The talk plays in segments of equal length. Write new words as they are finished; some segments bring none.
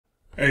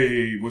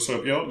Hey, what's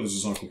up, y'all? This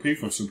is Uncle P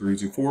from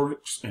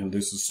superezforex, and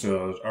this is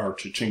our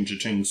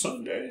Cha-Ching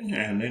Sunday.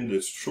 And in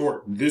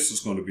this is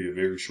going to be a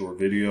very short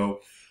video,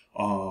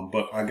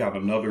 but I got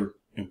another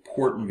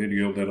important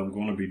video that I'm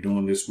going to be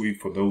doing this week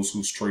for those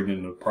who's trading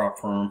in a prop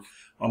firm.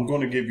 I'm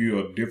going to give you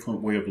a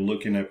different way of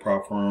looking at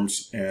prop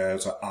firms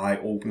as an eye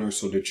opener,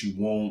 so that you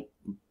won't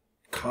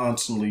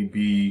constantly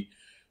be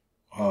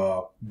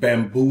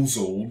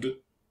bamboozled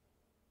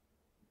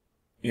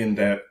in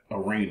that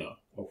arena.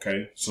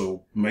 Okay,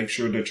 so make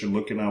sure that you're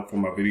looking out for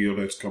my video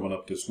that's coming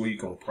up this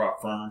week on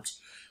prop firms.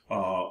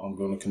 I'm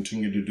going to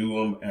continue to do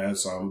them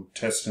as I'm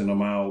testing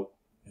them out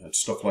and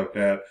stuff like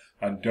that.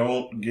 I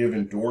don't give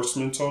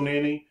endorsements on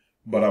any,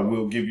 but I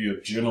will give you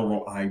a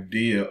general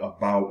idea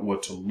about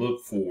what to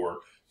look for,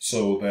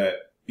 so that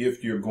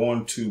if you're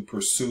going to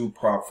pursue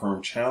prop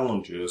firm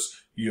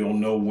challenges, you'll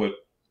know what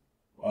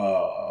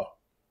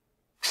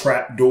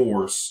trap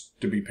doors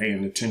to be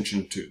paying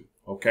attention to.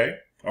 Okay,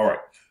 all right.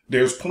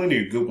 There's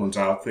plenty of good ones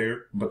out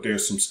there, but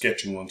there's some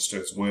sketchy ones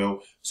as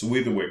well. So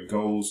either way it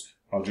goes,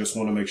 I just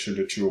want to make sure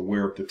that you're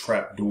aware of the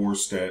trap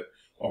doors that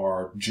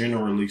are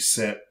generally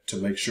set to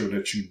make sure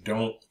that you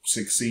don't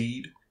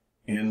succeed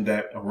in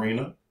that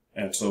arena.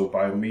 And so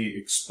by me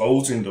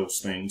exposing those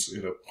things,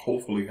 it'll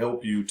hopefully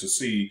help you to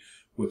see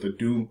with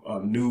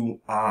a new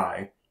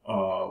eye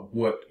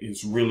what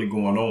is really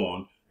going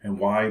on and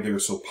why they're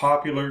so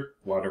popular,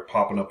 why they're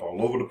popping up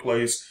all over the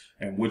place,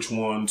 and which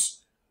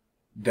ones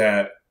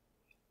that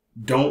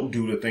don't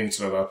do the things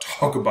that I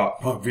talk about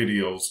in my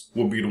videos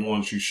will be the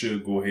ones you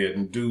should go ahead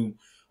and do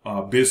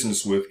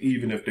business with,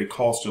 even if they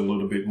cost a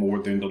little bit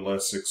more than the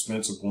less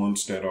expensive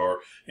ones that are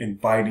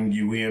inviting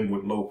you in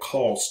with low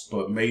cost,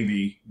 but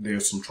maybe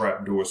there's some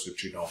trap doors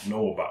that you don't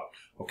know about.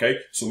 Okay,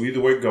 so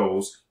either way it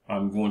goes,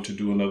 I'm going to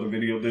do another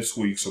video this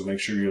week, so make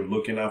sure you're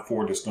looking out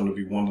for it. It's going to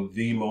be one of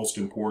the most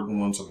important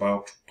ones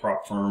about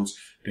prop firms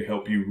to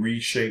help you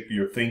reshape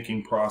your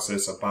thinking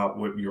process about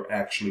what you're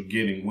actually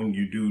getting when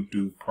you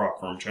do prop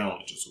firm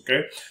challenges.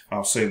 Okay,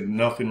 I'll say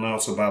nothing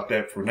else about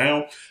that for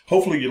now.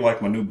 Hopefully you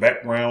like my new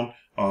background.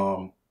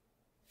 I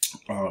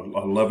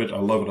love it. I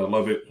love it. I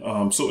love it.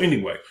 So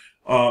anyway,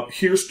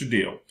 here's the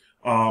deal.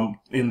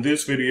 In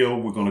this video,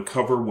 we're going to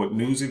cover what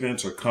news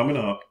events are coming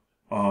up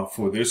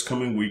for this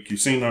coming week.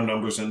 You've seen our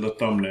numbers in the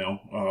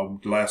thumbnail.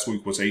 Last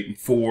week was 8 and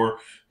 4,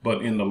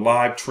 but in the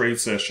live trade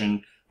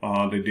session,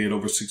 they did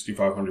over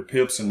 6,500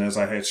 pips. And as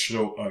I had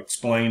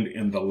explained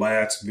in the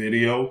last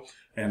video,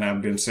 and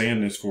I've been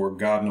saying this for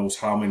God knows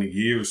how many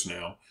years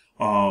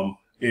now,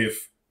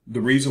 if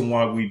the reason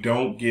why we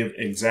don't give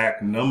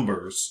exact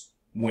numbers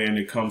when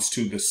it comes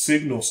to the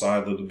signal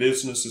side of the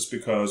business is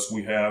because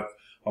we have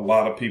a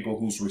lot of people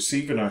who's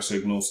receiving our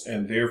signals,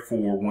 and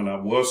therefore when I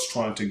was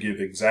trying to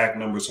give exact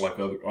numbers like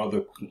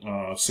other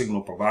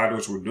signal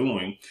providers were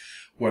doing,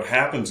 what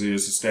happens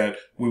is that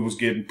we was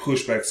getting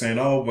pushback saying,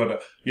 oh,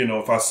 but you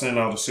know, if I send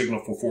out a signal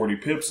for 40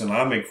 pips and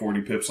I make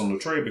 40 pips on the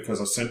trade because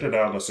I sent it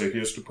out, I said,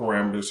 here's the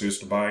parameters, here's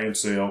the buy and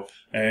sell,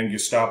 and your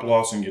stop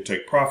loss and your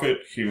take profit,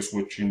 here's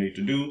what you need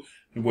to do.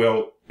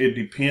 Well, it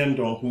depends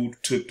on who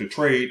took the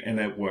trade and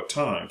at what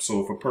time.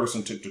 So if a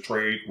person took the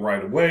trade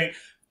right away,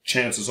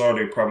 chances are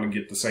they probably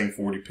get the same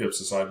 40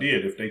 pips as I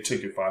did. If they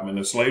took it 5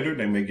 minutes later,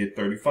 they may get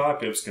 35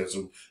 pips because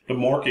the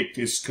market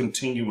is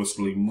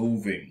continuously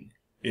moving.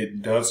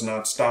 It does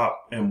not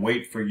stop and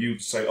wait for you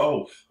to say,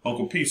 oh,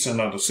 Uncle P sent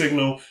out a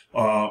signal,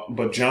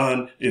 but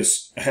John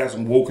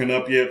hasn't woken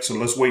up yet, so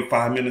let's wait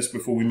 5 minutes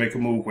before we make a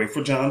move. Wait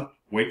for John,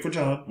 wait for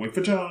John, wait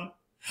for John.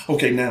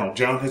 Okay, now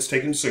John has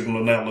taken the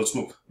signal. Now let's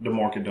move. The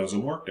market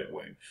doesn't work that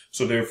way.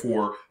 So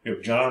therefore,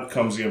 if John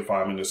comes in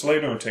 5 minutes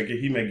later and take it,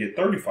 he may get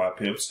 35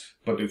 pips.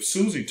 But if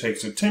Susie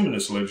takes it 10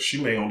 minutes later,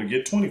 she may only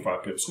get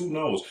 25 pips. Who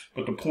knows?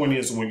 But the point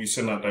is, when you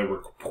send out that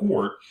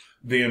report,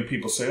 then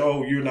people say,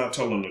 oh, you're not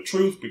telling the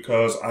truth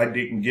because I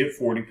didn't get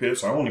 40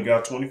 pips. I only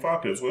got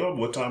 25 pips. Well,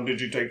 what time did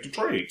you take the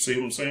trade? See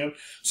what I'm saying?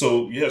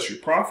 So yes, you're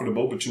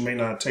profitable, but you may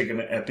not have taken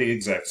it at the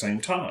exact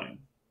same time.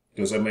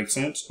 Does that make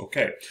sense?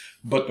 Okay.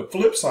 But the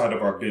flip side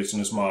of our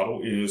business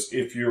model is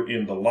if you're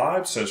in the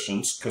live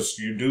sessions, because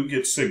you do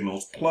get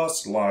signals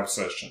plus live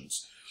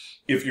sessions.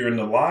 If you're in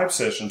the live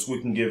sessions, we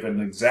can give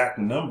an exact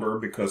number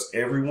because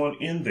everyone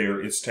in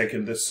there is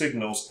taking the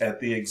signals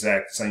at the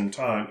exact same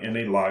time in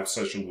a live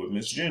session with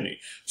Miss Jenny.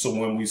 So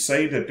when we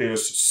say that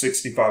there's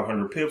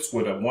 6,500 pips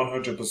with a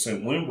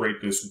 100% win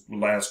rate this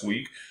last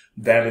week,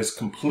 that is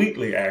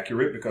completely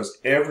accurate because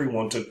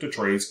everyone took the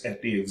trades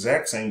at the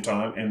exact same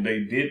time and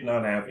they did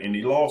not have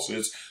any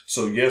losses.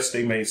 So yes,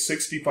 they made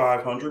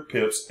 6,500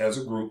 pips as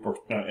a group,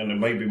 and it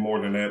may be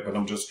more than that, but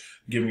I'm just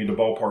giving you the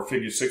ballpark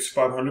figure,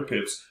 6,500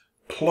 pips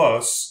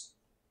plus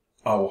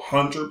a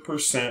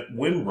 100%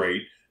 win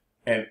rate.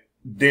 And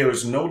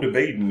there's no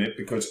debating it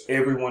because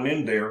everyone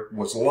in there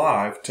was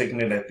live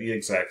taking it at the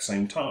exact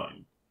same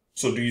time.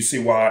 So do you see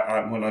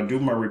why when I do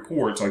my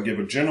reports, I give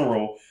a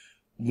general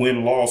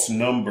win-loss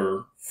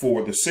number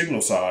for the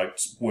signal side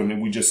when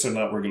we just send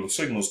out regular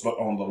signals, but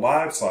on the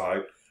live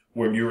side,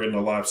 when you're in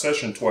the live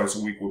session twice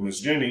a week with Miss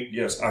Jenny,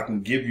 yes, I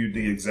can give you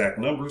the exact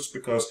numbers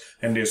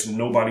and there's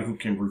nobody who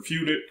can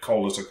refute it,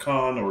 call us a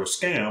con or a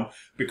scam,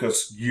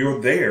 because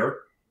you're there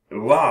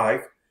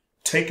live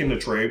taking the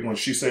trade. When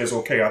she says,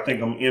 okay, I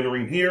think I'm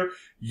entering here,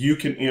 you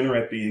can enter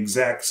at the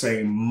exact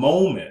same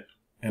moment.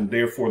 And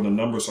therefore the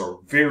numbers are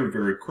very,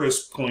 very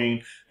crisp,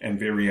 clean, and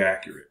very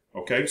accurate.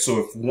 Okay. So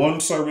if one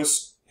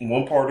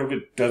part of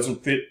it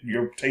doesn't fit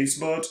your taste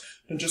buds,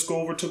 then just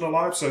go over to the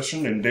live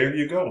session and there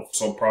you go.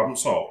 So problem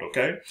solved.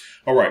 Okay.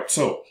 All right.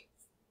 So,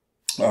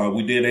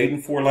 we did 8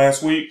 and 4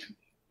 last week,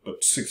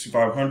 but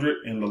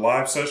 6,500 in the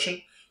live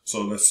session.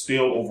 So that's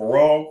still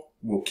overall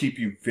will keep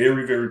you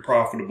very, very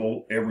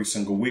profitable every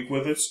single week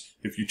with us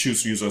if you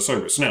choose to use our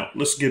service. Now,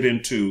 let's get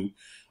into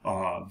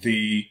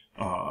the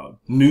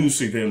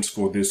news events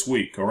for this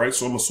week. All right,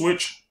 so I'm going to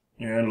switch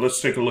and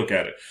let's take a look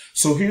at it.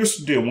 So here's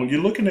the deal. When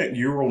you're looking at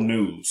Euro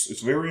news,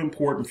 it's very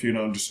important for you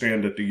to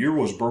understand that the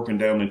Euro is broken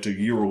down into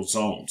Euro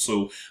zones.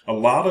 So a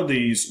lot of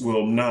these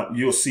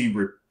you'll see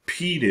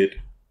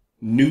repeated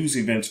news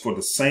events for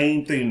the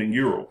same thing in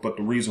Euro. But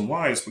the reason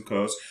why is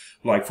because,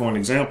 like, for an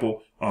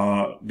example,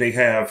 they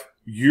have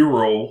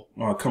Euro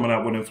coming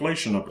out with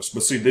inflation numbers.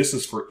 But see, this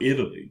is for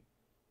Italy.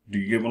 Do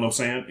you get what I'm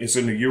saying? It's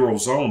in the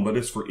Eurozone, but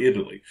it's for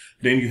Italy.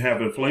 Then you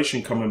have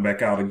inflation coming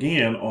back out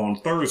again on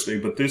Thursday,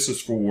 but this is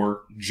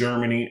for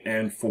Germany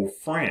and for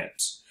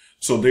France.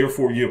 So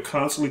therefore, you'll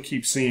constantly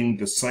keep seeing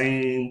the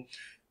same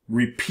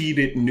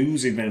repeated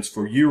news events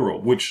for Euro,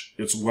 which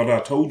is what I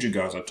told you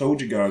guys. I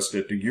told you guys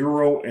that the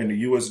Euro and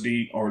the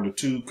USD are the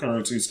two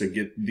currencies that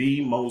get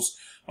the most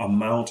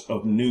amount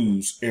of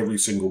news every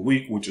single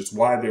week, which is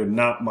why they're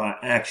not my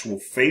actual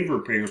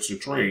favorite pairs to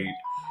trade.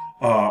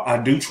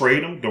 I do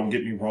trade them, don't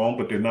get me wrong,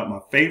 but they're not my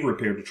favorite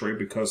pair to trade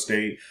because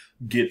they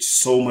get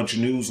so much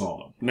news on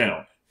them.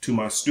 Now, to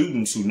my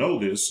students who know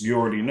this, you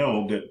already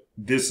know that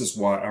this is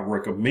why I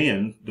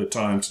recommend the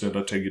times that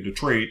I tell you to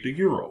trade the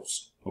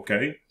Euros,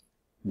 okay?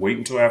 Wait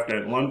until after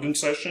that London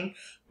session.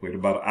 Wait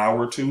about an hour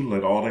or two.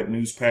 Let all that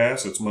news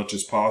pass as much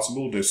as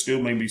possible. There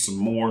still may be some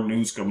more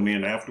news coming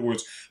in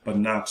afterwards, but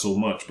not so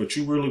much. But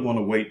you really want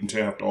to wait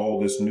until after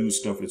all this news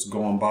stuff is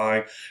gone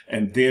by.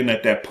 And then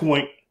at that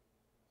point,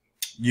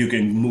 you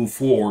can move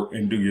forward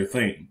and do your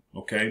thing,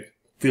 okay?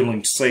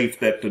 Feeling safe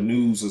that the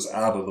news is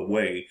out of the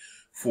way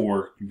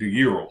for the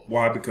Euro.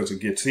 Why? Because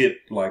it gets hit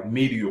like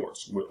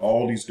meteors with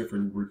all these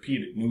different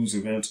repeated news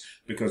events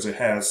because it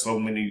has so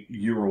many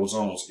Euro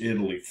zones,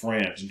 Italy,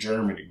 France,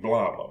 Germany,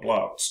 blah, blah,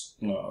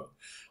 blah.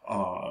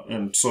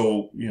 And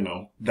so, you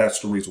know,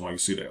 that's the reason why you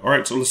see that. All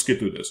right, so let's get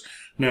through this.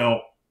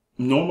 Now,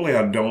 normally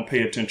I don't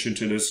pay attention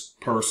to this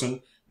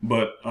person,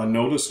 but I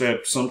noticed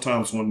that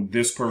sometimes when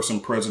this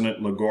person,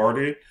 President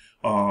Lagarde,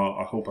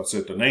 I hope I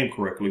said the name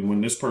correctly,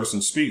 when this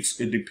person speaks,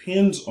 it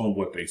depends on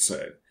what they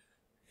say.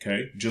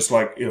 Okay, just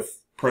like if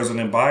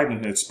President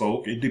Biden had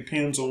spoke, it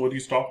depends on what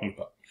he's talking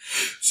about.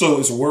 So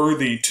it's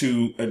worthy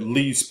to at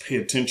least pay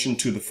attention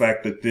to the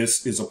fact that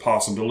this is a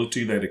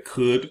possibility that it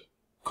could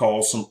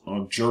cause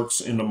some jerks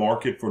in the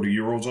market for the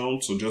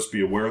Eurozone. So just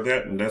be aware of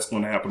that. And that's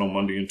going to happen on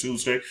Monday and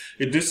Tuesday.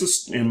 This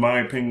is, in my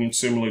opinion,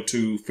 similar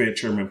to Fed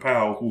Chairman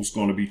Powell, who's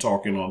going to be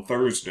talking on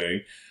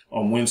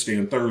Wednesday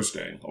and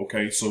Thursday.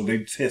 Okay, so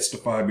they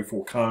testify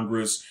before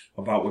Congress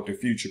about what their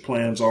future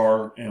plans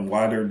are and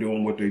why they're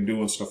doing what they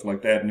do and stuff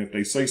like that. And if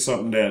they say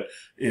something that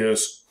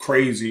is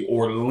crazy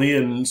or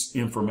lends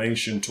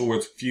information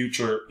towards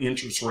future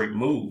interest rate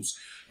moves,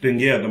 then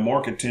yeah, the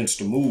market tends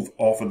to move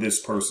off of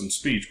this person's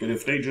speech. But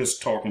if they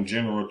just talk in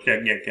general,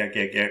 then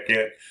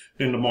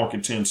the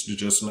market tends to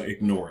just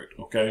ignore it.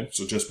 Okay,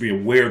 so just be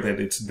aware that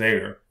it's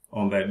there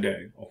on that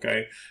day,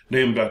 okay?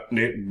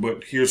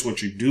 But here's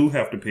what you do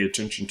have to pay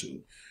attention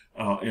to.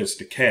 Is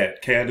the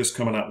CAD. CAD is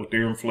coming out with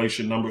their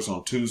inflation numbers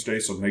on Tuesday,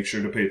 so make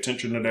sure to pay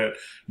attention to that.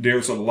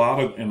 There's a lot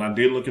of, and I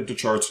did look at the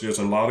charts, there's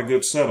a lot of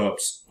good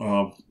setups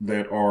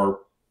that are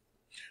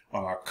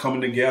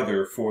coming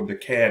together for the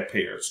CAD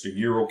pairs, the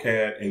Euro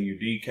CAD,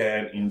 AUD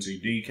CAD,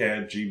 NZD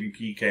CAD,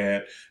 GBP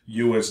CAD,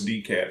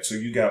 USD CAD. So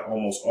you got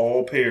almost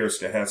all pairs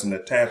that has an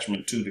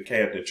attachment to the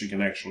CAD that you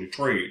can actually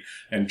trade.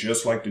 And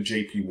just like the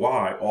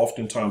JPY,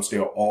 oftentimes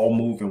they'll all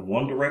move in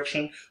one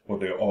direction or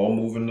they'll all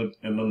move in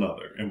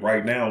another. And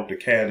right now the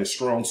CAD is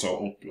strong.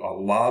 So a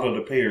lot of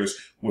the pairs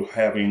were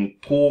having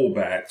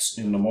pullbacks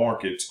in the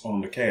markets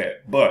on the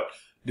CAD. But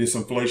this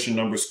inflation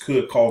numbers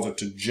could cause it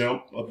to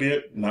jump a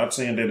bit. Not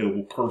saying that it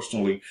will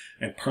personally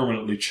and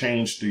permanently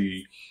change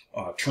the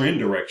trend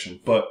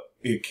direction, but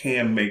it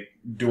can make,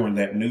 during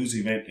that news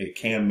event, it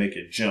can make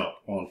it jump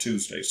on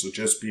Tuesday. So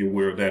just be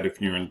aware of that if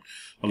you're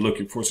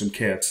looking for some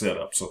CAD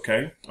setups,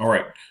 okay? All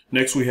right.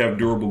 Next, we have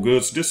durable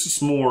goods. This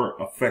is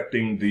more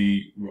affecting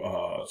the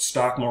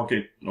stock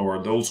market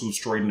or those who's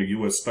trading the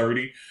US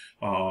 30.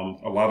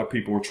 A lot of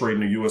people are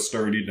trading the US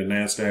 30, the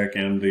NASDAQ,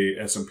 and the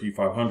S&P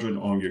 500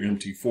 on your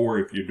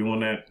MT4. If you're doing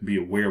that, be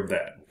aware of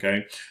that,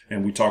 okay?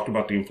 And we talked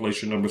about the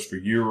inflation numbers for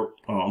Euro.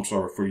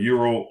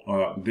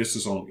 This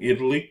is on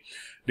Italy.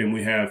 Then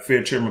we have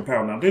Fed Chairman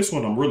Powell. Now, this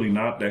this one I'm really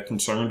not that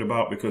concerned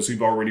about because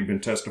he's already been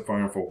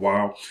testifying for a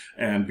while.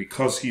 And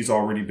because he's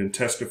already been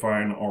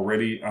testifying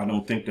already, I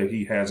don't think that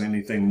he has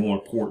anything more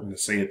important to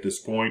say at this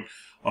point.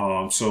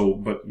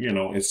 But you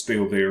know, it's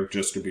still there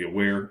just to be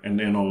aware. And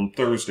then on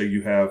Thursday,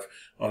 you have,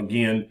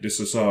 again, this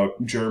is,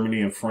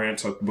 Germany and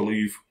France, I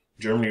believe.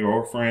 Germany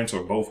or France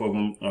or both of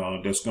them,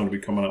 that's going to be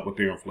coming up with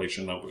their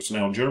inflation numbers.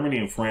 Now, Germany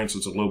and France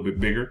is a little bit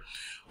bigger,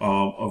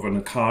 of an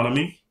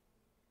economy.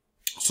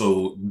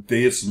 So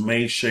this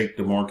may shake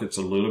the markets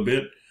a little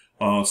bit.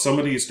 Some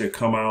of these that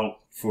come out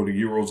for the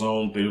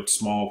Eurozone, they're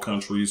small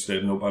countries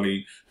that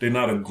they're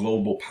not a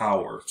global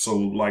power. So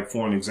like,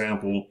 for an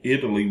example,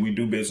 Italy, we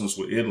do business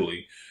with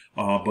Italy.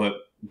 But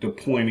the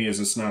point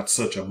is, it's not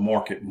such a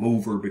market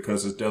mover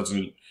because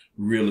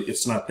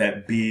it's not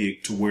that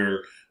big to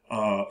where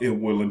it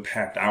will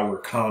impact our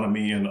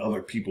economy and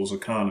other people's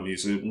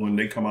economies. When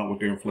they come out with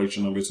their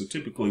inflation numbers, it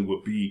typically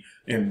would be,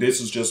 and this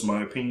is just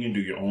my opinion,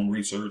 do your own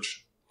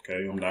research.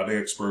 Okay, I'm not an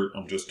expert.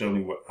 I'm just telling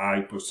you what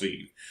I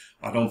perceive.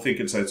 I don't think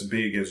it's as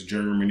big as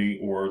Germany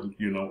or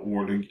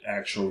the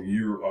actual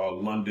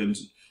London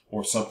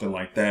or something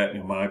like that.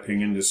 In my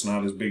opinion, it's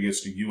not as big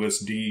as the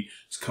USD.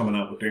 It's coming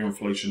out with their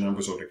inflation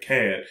numbers, or the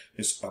CAD.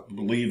 I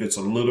believe it's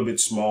a little bit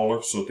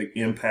smaller, so the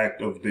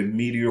impact of the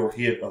meteor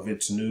hit of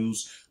its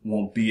news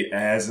won't be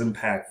as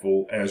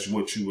impactful as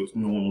what you would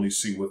normally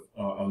see with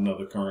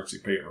another currency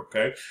pair.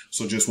 Okay,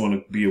 so just want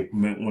you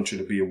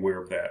to be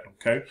aware of that.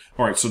 Okay,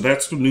 all right. So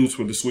that's the news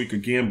for this week.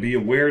 Again, be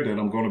aware that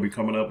I'm going to be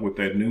coming up with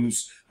that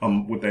news,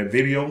 with that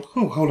video.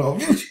 Oh, hold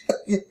on.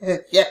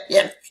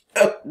 yeah.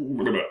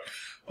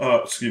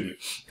 Excuse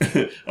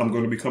me. I'm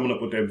going to be coming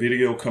up with that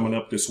video coming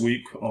up this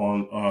week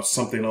on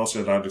something else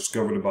that I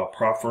discovered about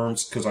prop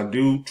firms, because I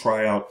do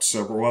try out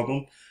several of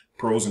them,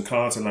 pros and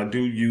cons, and I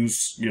do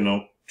use,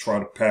 try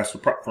to pass the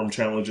prop firm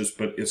challenges,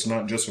 but it's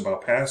not just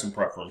about passing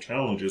prop firm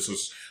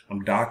challenges.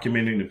 I'm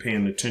documenting and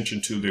paying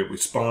attention to their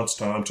response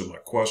time to my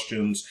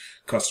questions,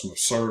 customer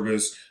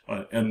service,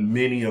 and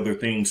many other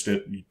things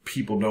that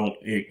people don't,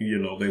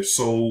 they're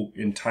so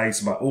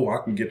enticed by, oh,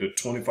 I can get a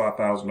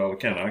 $25,000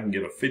 account. I can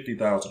get a $50,000,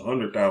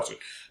 $100,000,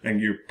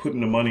 and you're putting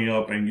the money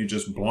up and you're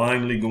just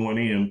blindly going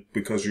in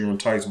because you're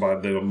enticed by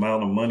the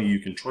amount of money you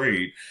can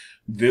trade.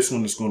 This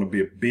one is going to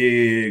be a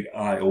big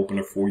eye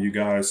opener for you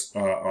guys.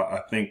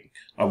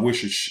 I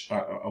wish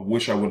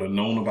I would have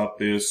known about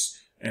this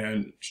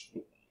and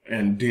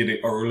did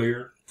it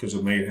earlier, because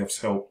it may have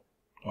helped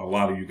a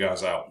lot of you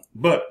guys out.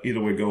 But either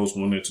way it goes,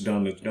 when it's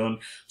done, it's done.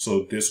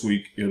 So this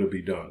week it'll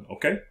be done.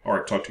 Okay. All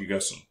right. Talk to you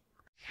guys soon.